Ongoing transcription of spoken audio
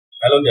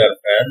Hello dear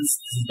friends,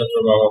 this is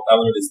Dr.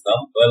 AminulSir.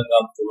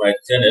 Welcome to my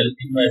channel.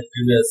 In my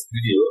previous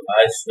video,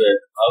 I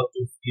showed how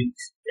to fit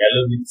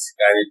Elovich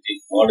Kinetic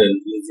model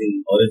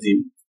using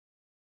Origin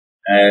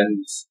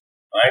and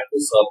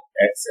Microsoft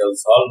Excel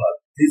Solver.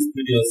 These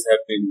videos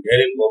have been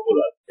very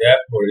popular.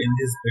 Therefore, in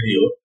this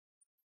video,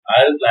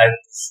 I would like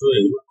to show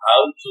you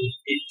how to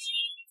fit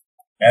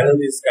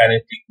Elovich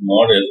Kinetic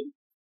model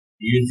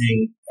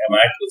using a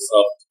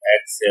Microsoft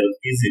Excel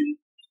easily.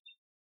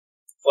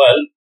 Well,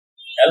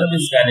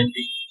 Elovich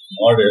Kinetic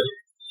model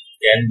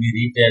can be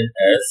written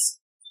as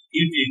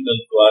Q equal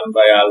to 1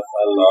 by alpha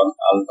ln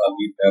alpha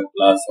beta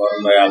plus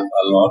 1 by alpha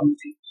ln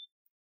t.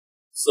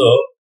 So,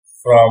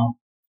 from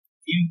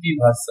Qt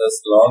versus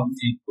ln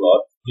t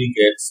plot, we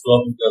get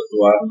slope equal to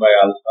 1 by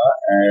alpha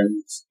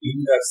and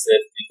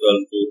intercept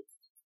equal to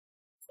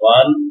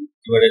 1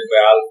 divided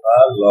by alpha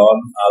ln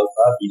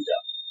alpha beta.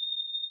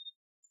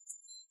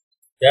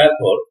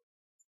 Therefore,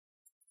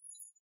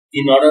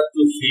 in order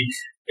to fit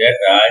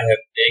data, I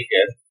have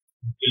taken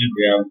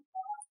equilibrium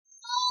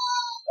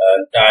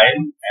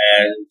time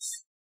and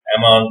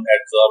amount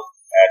adsorbed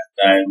at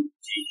time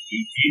t.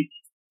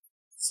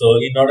 So,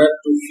 in order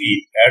to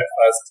fit, at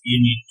first you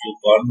need to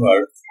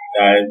convert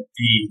time t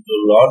into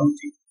ln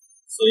t.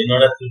 So, in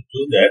order to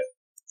do that,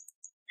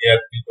 you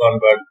have to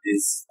convert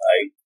this by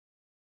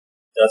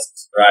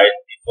just write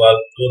equal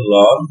to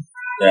ln,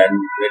 then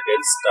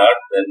bracket start,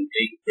 then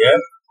click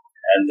here,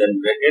 and then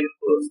bracket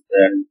close,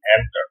 then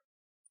enter.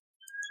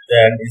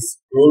 Then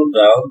scroll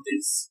down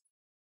this.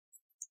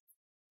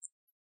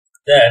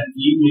 Then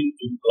you need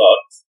to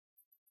plot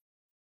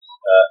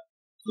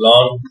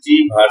ln t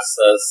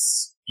versus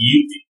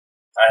ut.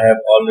 I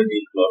have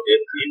already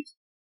plotted it,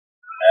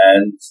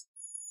 and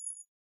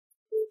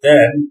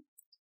then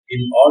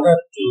in order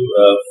to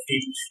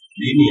fit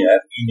linear,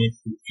 you need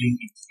to click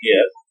it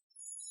here,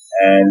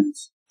 and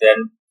then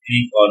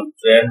click on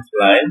trend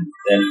line,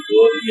 then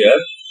go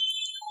here,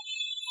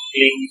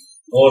 click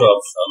more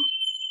option.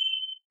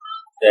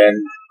 Then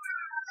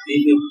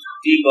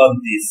click on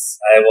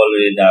this. I have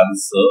already done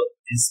so.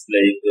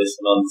 Display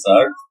equation on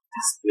chart.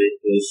 Display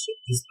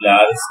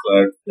r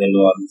squared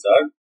value on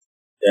chart.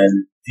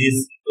 Then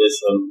this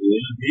equation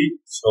will be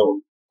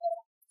shown.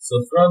 So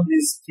from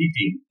this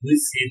fitting, we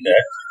see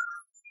that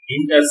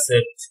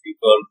intercept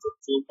equal to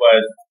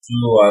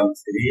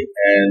 2.213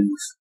 and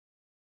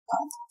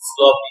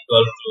slope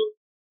equal to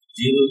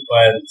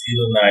 0.094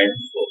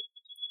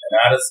 and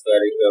r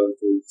square equal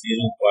to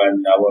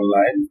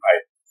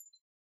 0.995.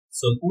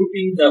 So,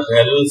 putting the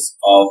values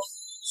of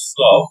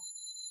slope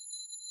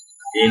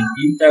in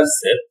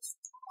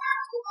intercept,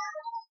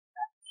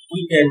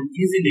 we can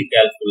easily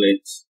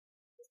calculate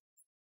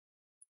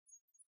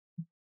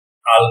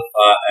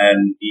alpha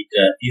and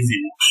beta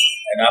easily.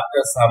 And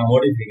after some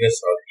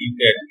modification, you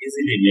can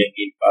easily make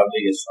it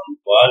publication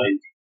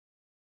quality.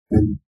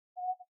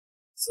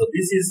 So,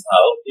 this is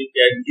how you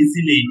can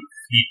easily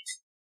fit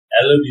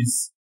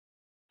Elovich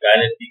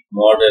Kinetic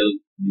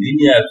model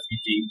linear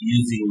fitting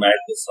using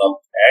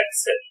Microsoft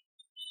Excel.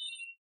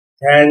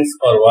 Thanks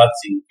for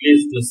watching.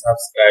 Please do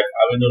subscribe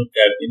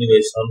AminulChem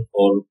Innovation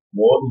for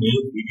more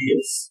new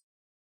videos.